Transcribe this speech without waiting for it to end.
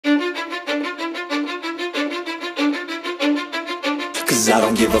'cause I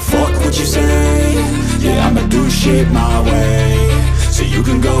don't give a fuck what you say. Yeah, I'ma do shit my way. So you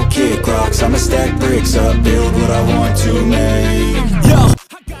can go kick rocks, I'ma stack bricks up, build what I want to make. Yo!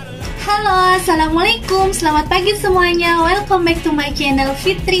 Halo, Assalamualaikum, selamat pagi semuanya. Welcome back to my channel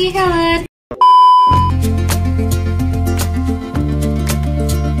Fitri, Hellen.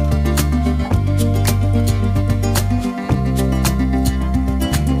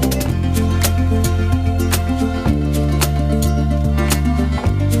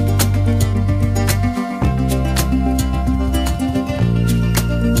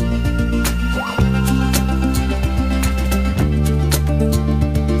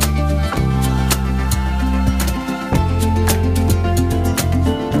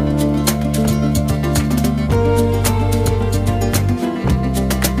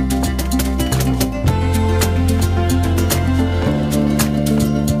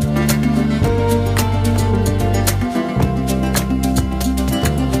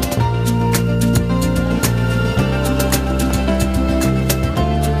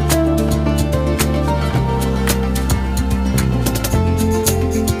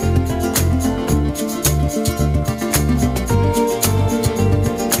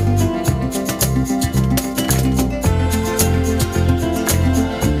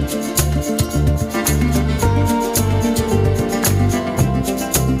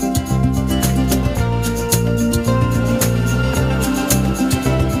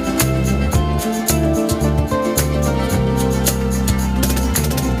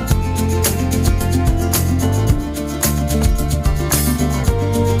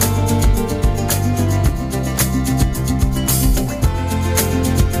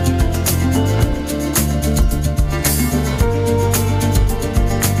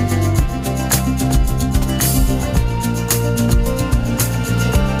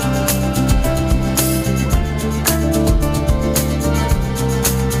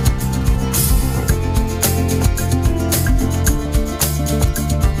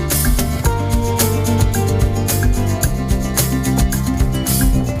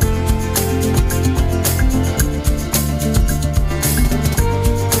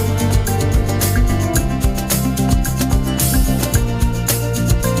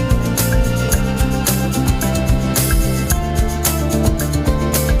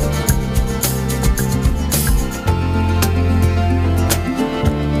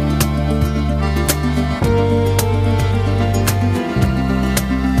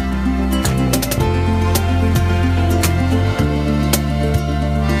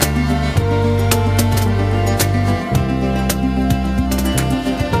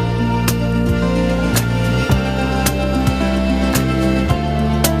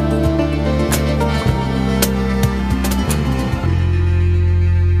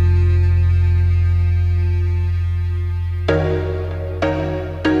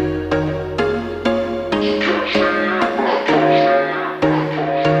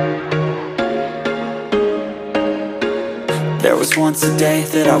 Once a day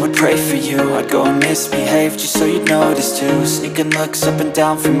that I would pray for you, I'd go and misbehave just so you'd notice too. Sneaking looks up and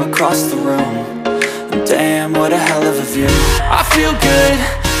down from across the room. And damn, what a hell of a view. I feel good,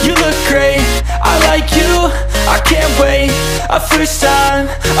 you look great, I like you, I can't wait. A first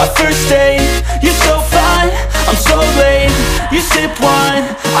time, a first date, you're so fine, I'm so late. You sip wine,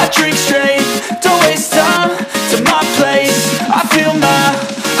 I drink straight, don't waste time to my place. I feel my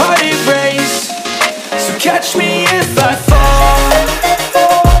heart erase, so catch me if I fall.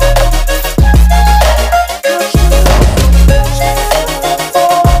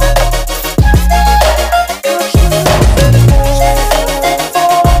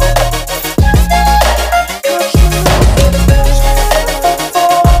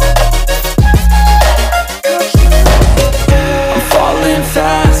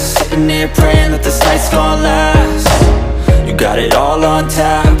 Praying that this night's gonna last. You got it all on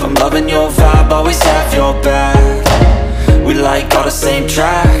tap, I'm loving your vibe, always have your back. We like all the same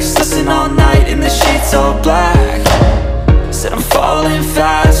tracks, listen all night in the sheets all black. Said I'm falling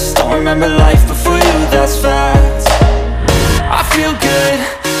fast, don't remember life before you, that's fact. I feel good,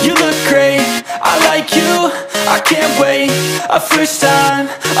 you look great, I like you, I can't wait. A first time,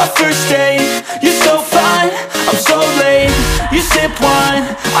 a first date, you're so fine, I'm so late. You sip wine,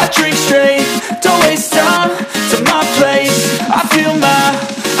 I drink straight, don't waste time to my place. I feel my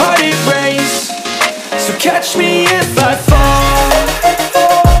heart erase, so catch me if I fall.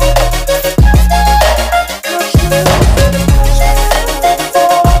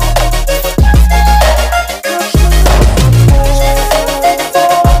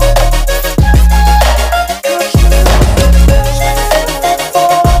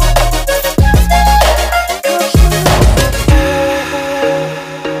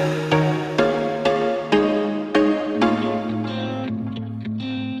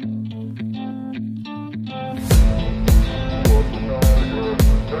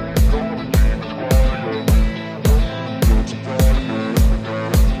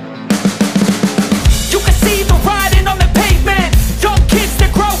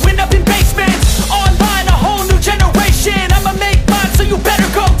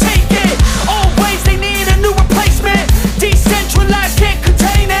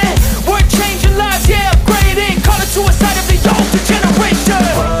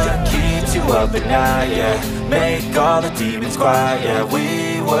 the demons quiet, yeah.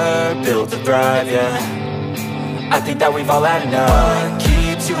 We were built to thrive, yeah. I think that we've all had enough. What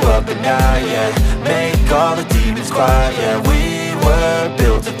keeps you up at night, yeah. Make all the demons quiet, yeah. We were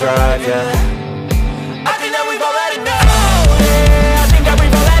built to thrive, yeah. I think that we've all had enough. Oh, yeah, I think that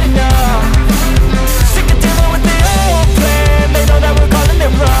we've all had enough. Sick of dealing with the old plan. They know that we're calling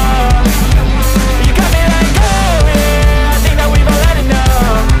it wrong. You got me like, oh yeah, I think that we've all had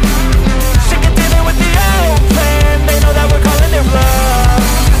enough. Sick of dealing with the old plan. They know that we're calling it wrong.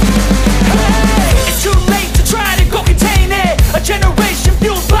 Hey, it's too late to try to go contain it. A generation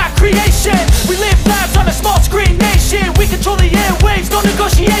fueled by creation. We live lives on a small screen nation. We control the airwaves, no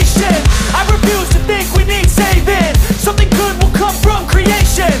negotiation. I refuse to think we need saving. Something good will come from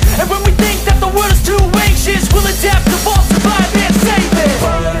creation. And when we think that the world is too anxious, we'll adapt, evolve, survive and save it.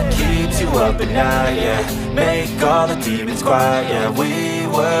 What keeps you up at night, yeah. Make all the demons quiet, yeah. We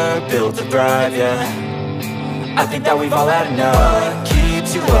were built to thrive, yeah. I think that we've all had enough. What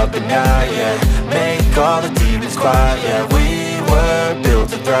keeps you up at night, yeah. Make all the demons quiet, yeah. We were built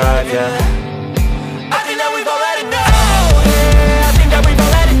to thrive, yeah. I think that we've all had enough. Oh, yeah, I think that we've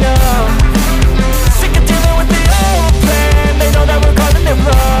all had enough. Sick of dealing with the old plan. They know that we're calling it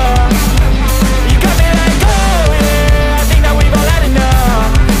wrong. You got me like, oh yeah, I think that we've all had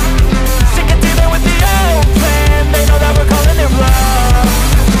enough. Sick of dealing with the old plan. They know that we're calling it wrong.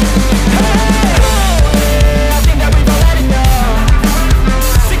 Hey, oh yeah, I think that we've all had enough.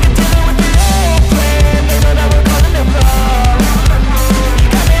 Sick of dealing with the old plan. They know that we're calling it wrong. You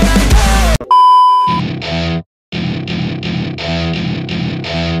got me like, oh.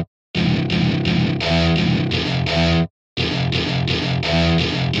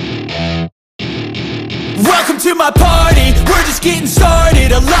 Welcome to my party, we're just getting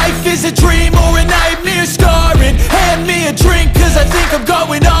started. A life is a dream or a nightmare scarring. Hand me a drink cause I think I'm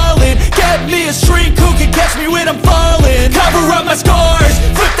going all in. Get me a shrink who can catch me when I'm falling. Cover up my scars,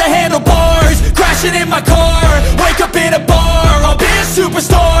 flip the handlebars. Crashing in my car, wake up in a bar. I'll be a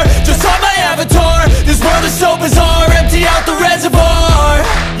superstar, just on my avatar. This world is so bizarre, empty out the reservoir.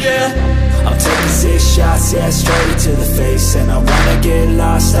 Yeah, I'm taking 6 shots, yeah, straight to the face. And I wanna get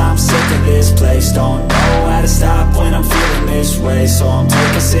lost, I'm sick of this place. Don't know how to stop when I'm feeling this way. So I'm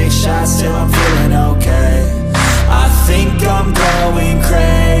taking 6 shots till I'm feeling okay. I think I'm going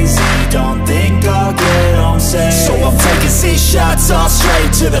crazy, don't think I'll get home safe. So I'm taking 6 shots, all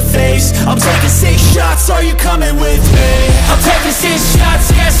straight to the face. I'm taking 6 shots, are you coming with me? I'm taking 6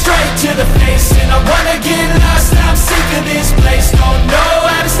 shots, yeah, straight to the face. And I wanna get lost, I'm sick of this place. Don't know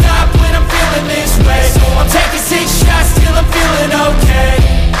how to stop when I'm feeling this way. So I'm taking 6 shots till I'm feeling okay.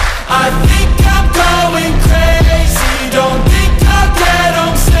 I think I'm going crazy, don't think I'll get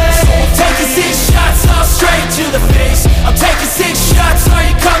home safe. So I'm taking 6 shots, all straight to the face. I'm taking 6 shots, are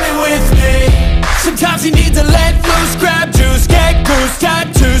you coming with me? Sometimes you need to let loose, grab juice, get goose,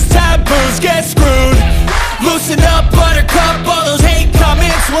 tattoos, taboos, get screwed. Loosen up, buttercup, all those hate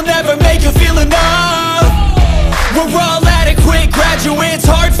comments will never make you feel enough. We're all adequate graduates,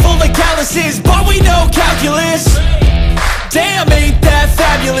 heart full of calluses, but we know calculus. Damn, ain't that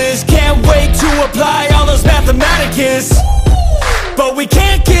fabulous? Can't wait to apply all those mathematicus. But we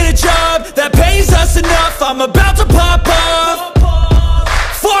can't get a job that pays us enough. I'm about to pop off.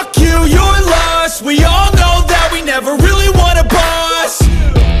 Fuck you, you're lost. We all know that we never really want a boss.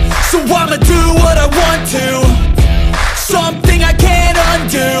 So I'ma do what I want to, something I can't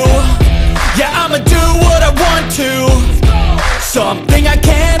undo. Yeah, I'ma do what I want to, something I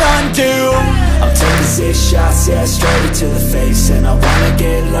can't undo. I'm taking 6 shots, yeah, straight to the face. And I wanna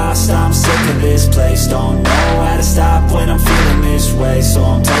get lost, I'm sick of this place. Don't know how to stop when I'm feeling this way. So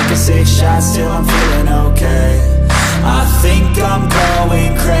I'm taking 6 shots till I'm feeling okay. I think I'm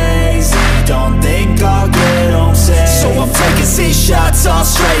going crazy, don't think I'll get home safe. So I'm taking 6 shots, all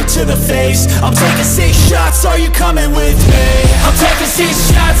straight to the face. I'm taking 6 shots, are you coming with me? I'm taking 6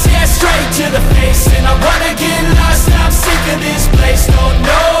 shots, yeah, straight to the face. And I wanna get lost, I'm sick of this place. Don't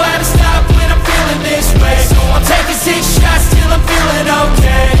know how to stop when I'm feeling this way. So I'm taking 6 shots till I'm feeling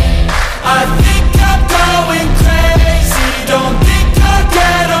okay. I think I'm going crazy, don't think I'll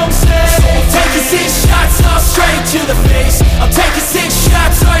get home safe. So I'm taking 6 shots, all straight to the face. I'm taking 6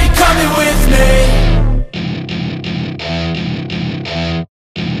 shots, are you coming with me?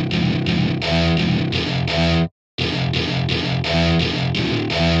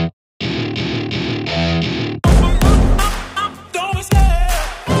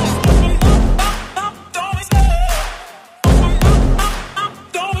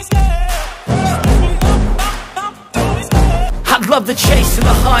 Love the chase and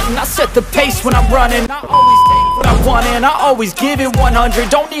the hunt, and I set the pace when I'm running. I always take what I want and I always give it 100.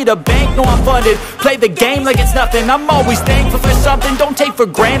 Don't need a bank, no I'm funded. Play the game like it's nothing. I'm always thankful for something. Don't take for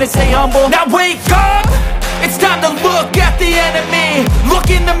granted, stay humble. Now wake up! It's time to look at the enemy. Look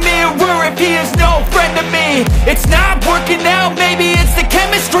in the mirror if he is no friend to me. It's not working out, maybe it's the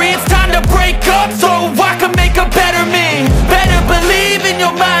chemistry. It's time to break up so I can make a better me. Better believe in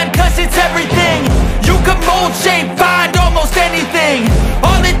your mind, cause it's everything. You can mold, shape, find almost anything.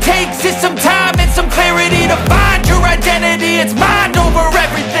 All it takes is some time and some clarity to find your identity. It's mine.